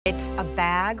It's a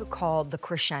bag called the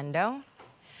Crescendo,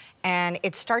 and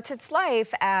it starts its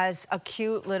life as a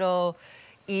cute little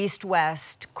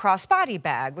east-west crossbody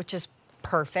bag, which is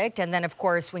perfect. And then, of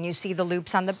course, when you see the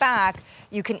loops on the back,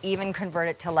 you can even convert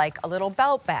it to like a little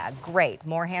belt bag. Great,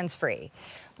 more hands-free.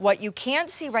 What you can't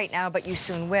see right now, but you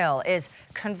soon will, is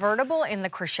convertible in the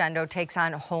Crescendo takes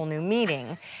on a whole new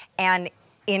meaning. And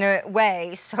in a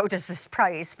way, so does this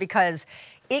price, because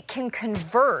it can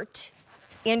convert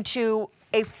into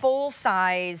a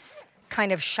full-size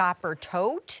kind of shopper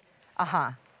tote.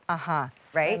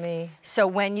 Right? So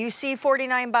when you see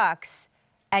 49 bucks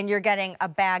and you're getting a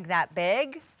bag that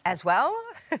big as well.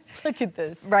 Look at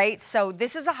this. Right? So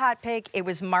this is a hot pick. It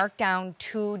was marked down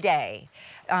today.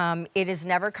 It is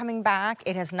never coming back.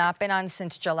 It has not been on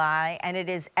since July, and it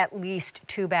is at least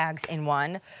 2 bags in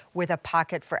one with a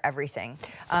pocket for everything.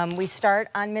 We start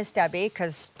on Miss Debbie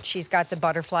because she's got the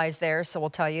butterflies there, so we'll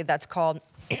tell you that's called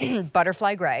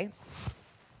Butterfly Gray.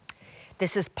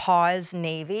 This is Paws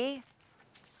Navy.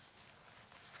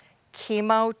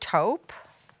 Chemo Taupe.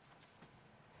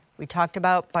 We talked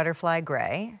about Butterfly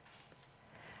Gray.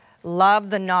 Love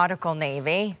the Nautical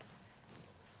Navy.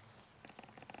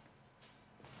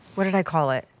 What did I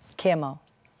call it? Camo.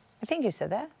 I think you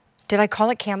said that. Did I call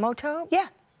it Camo Taupe? Yeah.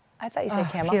 I thought you said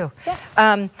camo. Phew.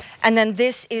 Yeah. And then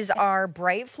this is our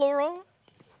bright floral.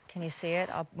 Can you see it?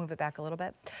 I'll move it back a little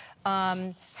bit.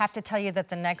 Have to tell you that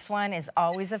the next one is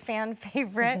always a fan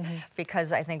favorite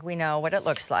because I think we know what it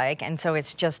looks like, and so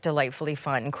it's just delightfully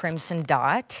fun. Crimson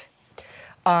Dot.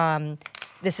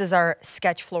 This is our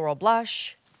Sketch Floral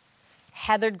Blush.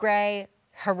 Heathered Gray,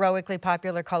 heroically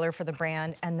popular color for the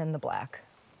brand, and then the black.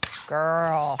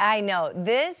 Girl. I know.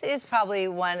 This is probably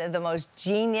one of the most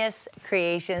genius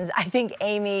creations. I think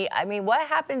Amy, I mean, what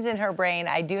happens in her brain,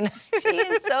 I do not. She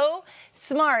is so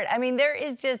smart. I mean, there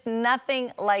is just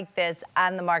nothing like this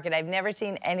on the market. I've never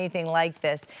seen anything like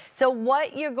this. So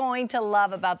what you're going to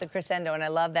love about the Crescendo, and I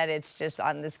love that it's just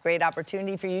on this great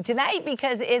opportunity for you tonight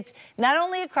because it's not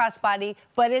only a crossbody,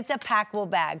 but it's a packable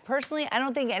bag. Personally, I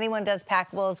don't think anyone does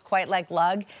packables quite like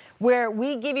Lug, where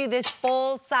we give you this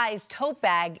full-size tote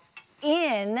bag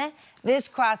in this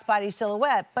crossbody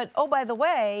silhouette. But oh, by the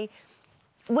way,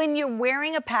 when you're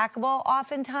wearing a packable,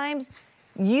 oftentimes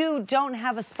you don't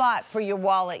have a spot for your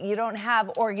wallet. You don't have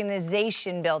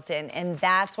organization built in, and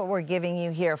that's what we're giving you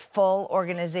here, full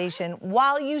organization,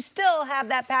 while you still have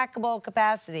that packable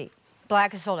capacity.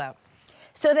 Black is sold out.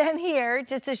 So then here,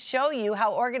 just to show you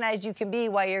how organized you can be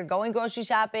while you're going grocery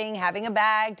shopping, having a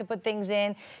bag to put things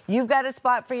in, you've got a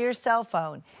spot for your cell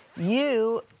phone.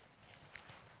 You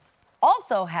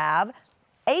also have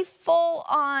a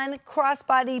full-on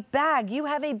crossbody bag. You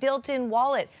have a built-in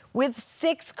wallet with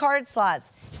 6 card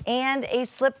slots and a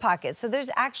slip pocket. So there's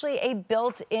actually a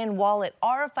built-in wallet,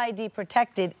 RFID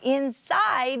protected,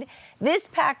 inside this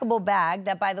packable bag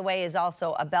that, by the way, is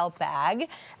also a belt bag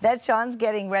that Sean's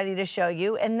getting ready to show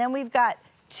you. And then we've got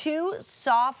 2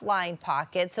 soft line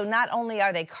pockets. So not only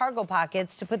are they cargo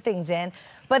pockets to put things in,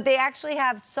 but they actually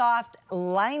have soft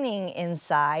lining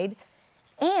inside.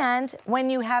 And when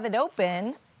you have it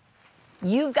open,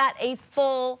 you've got a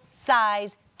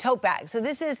full-size tote bag. So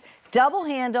this is double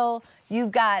handle.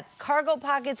 You've got cargo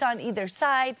pockets on either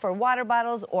side for water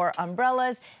bottles or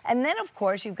umbrellas. And then, of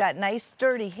course, you've got nice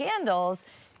sturdy handles,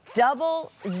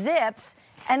 double zips,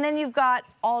 and then you've got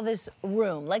all this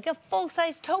room, like a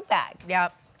full-size tote bag.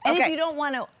 Yep. And if you don't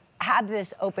want to have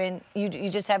this open, you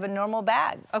just have a normal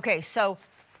bag. Okay, so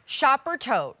shopper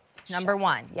tote, number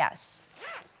 1. Yes.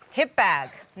 Hip bag,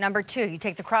 number 2. You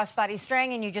take the crossbody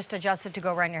string and you just adjust it to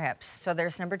go around your hips. So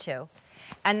there's number 2.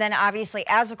 And then obviously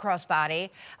as a crossbody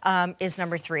is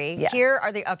number 3. Yes. Here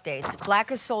are the updates. Black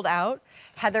is sold out.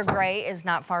 Heather Gray is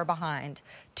not far behind.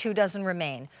 2 dozen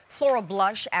remain. Floral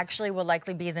Blush actually will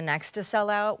likely be the next to sell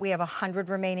out. We have 100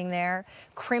 remaining there.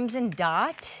 Crimson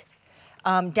Dot.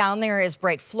 Down there is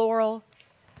Bright Floral.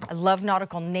 I love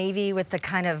Nautical Navy with the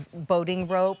kind of boating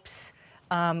ropes.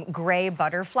 Gray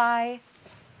Butterfly.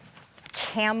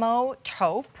 Camo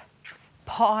Taupe,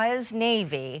 Paws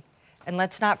Navy, and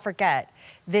let's not forget,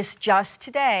 this just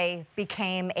today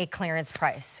became a clearance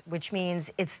price, which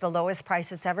means it's the lowest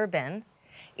price it's ever been.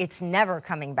 It's never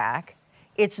coming back.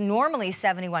 It's normally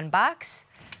 71 bucks,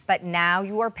 but now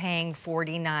you are paying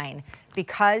 49.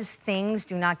 Because things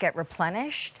do not get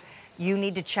replenished, you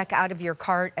need to check out of your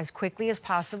cart as quickly as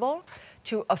possible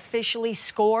to officially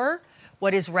score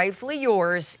what is rightfully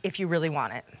yours if you really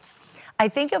want it. I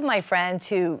think of my friends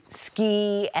who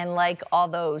ski and like all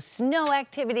those snow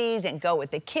activities and go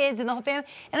with the kids and the whole family.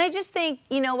 And I just think,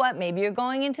 you know what, maybe you're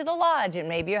going into the lodge and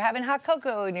maybe you're having hot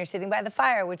cocoa and you're sitting by the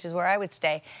fire, which is where I would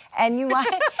stay. And you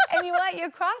want, and you want your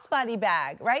crossbody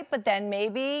bag, right? But then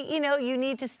maybe, you know, you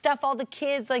need to stuff all the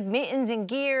kids like mittens and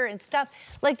gear and stuff.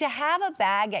 Like to have a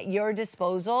bag at your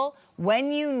disposal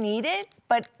when you need it,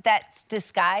 but that's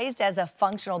disguised as a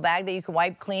functional bag that you can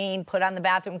wipe clean, put on the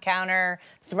bathroom counter,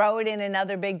 throw it in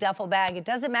another big duffel bag. It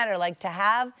doesn't matter. Like to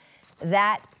have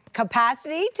that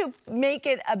capacity to make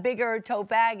it a bigger tote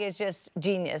bag is just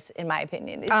genius, in my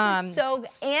opinion. It's just so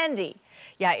handy.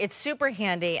 Yeah, it's super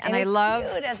handy, and I it's love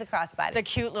cute as a crossbody. The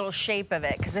cute little shape of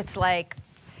it, because it's like,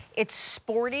 it's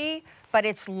sporty, but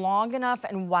it's long enough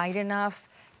and wide enough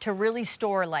to really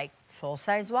store like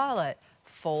full-size wallet,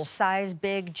 full-size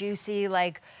big juicy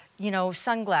like, you know,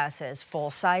 sunglasses,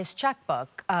 full-size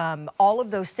checkbook, all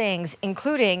of those things,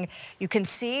 including, you can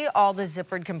see all the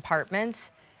zippered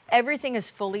compartments. Everything is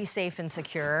fully safe and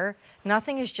secure.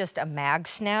 Nothing is just a mag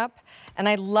snap. And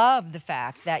I love the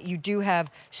fact that you do have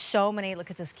so many,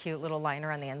 look at this cute little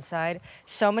liner on the inside,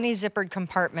 so many zippered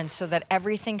compartments so that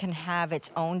everything can have its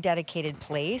own dedicated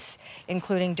place,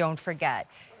 including, don't forget,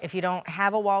 if you don't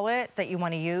have a wallet that you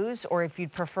want to use, or if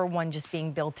you'd prefer one just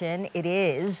being built in, it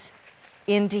is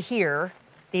into here,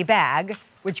 the bag,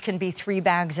 which can be 3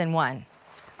 bags in one.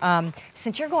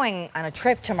 Since you're going on a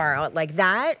trip tomorrow, like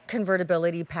that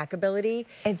convertibility, packability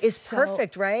is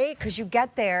perfect, right? Because you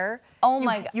get there, oh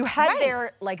my God, you head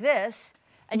there like this,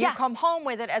 and you come home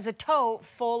with it as a tote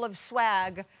full of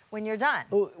swag when you're done.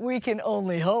 We can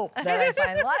only hope that I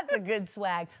find lots of good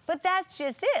swag. But that's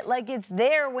just it. Like, it's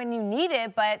there when you need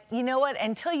it, but you know what?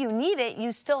 Until you need it,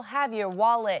 you still have your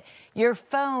wallet, your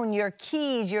phone, your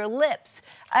keys, your lips,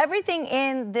 everything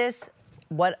in this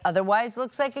what otherwise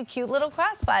looks like a cute little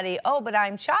crossbody. Oh, but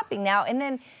I'm shopping now. And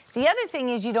then the other thing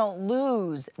is you don't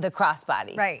lose the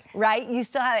crossbody. Right. Right? You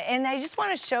still have it. And I just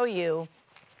want to show you,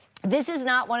 this is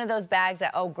not one of those bags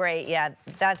that, oh, great, yeah,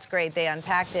 that's great, they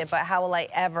unpacked it, but how will I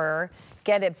ever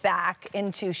get it back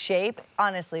into shape?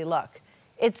 Honestly, look.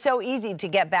 It's so easy to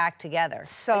get back together.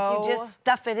 So like you just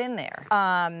stuff it in there.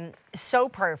 So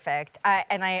perfect.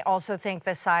 And I also think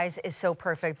the size is so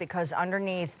perfect because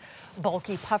underneath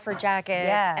bulky puffer jackets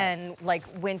and like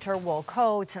winter wool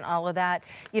coats and all of that,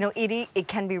 you know, it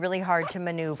can be really hard to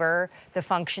maneuver the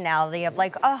functionality of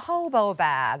like a hobo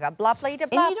bag, a blah blah blah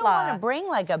blah. And you don't want to bring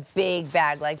like a big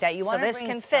bag like that. You want to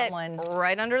bring someone fit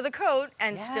right under the coat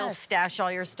and still stash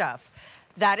all your stuff.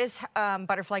 That is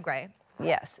butterfly gray.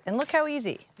 Yes, and look how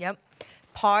easy. Yep.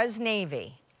 Paws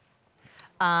navy,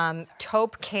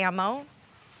 taupe camo,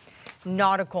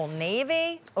 nautical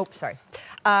navy. Oh, sorry.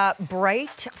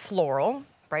 Bright floral,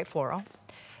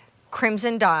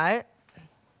 crimson dot,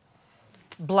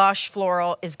 blush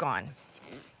floral is gone,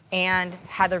 and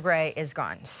heather gray is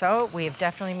gone. So we've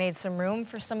definitely made some room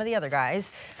for some of the other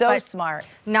guys. So smart.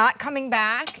 Not coming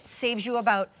back saves you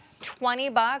about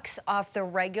 $20 off the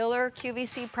regular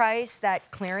QVC price,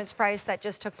 that clearance price that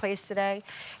just took place today.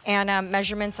 And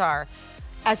measurements are,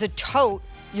 as a tote,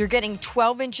 you're getting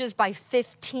 12 inches by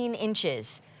 15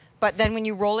 inches. But then when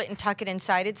you roll it and tuck it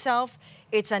inside itself,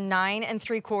 it's a 9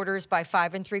 3/4 by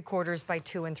 5 3/4 by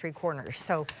 2 3/4.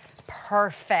 So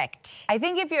perfect. I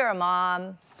think if you're a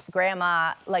mom,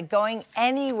 grandma, like going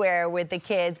anywhere with the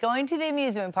kids, going to the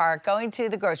amusement park, going to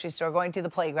the grocery store, going to the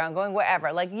playground, going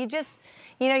wherever, like you just,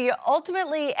 you know, you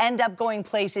ultimately end up going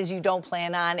places you don't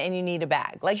plan on and you need a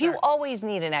bag. Like you always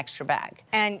need an extra bag.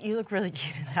 And you look really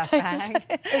cute in that bag.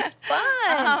 It's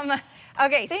fun.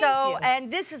 Okay, Thank so, you.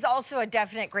 and this is also a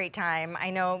definite great time. I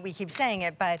know we keep saying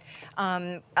it, but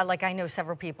like I know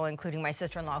several people, including my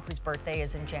sister-in-law, whose birthday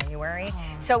is in January.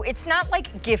 So it's not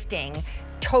like gifting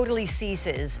totally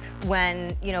ceases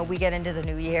when, you know, we get into the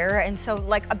new year. And so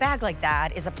like a bag like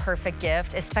that is a perfect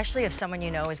gift, especially if someone you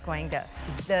know is going to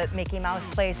the Mickey Mouse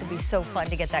place. It'd be so fun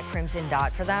to get that crimson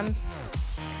dot for them.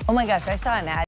 Oh my gosh, I saw an ad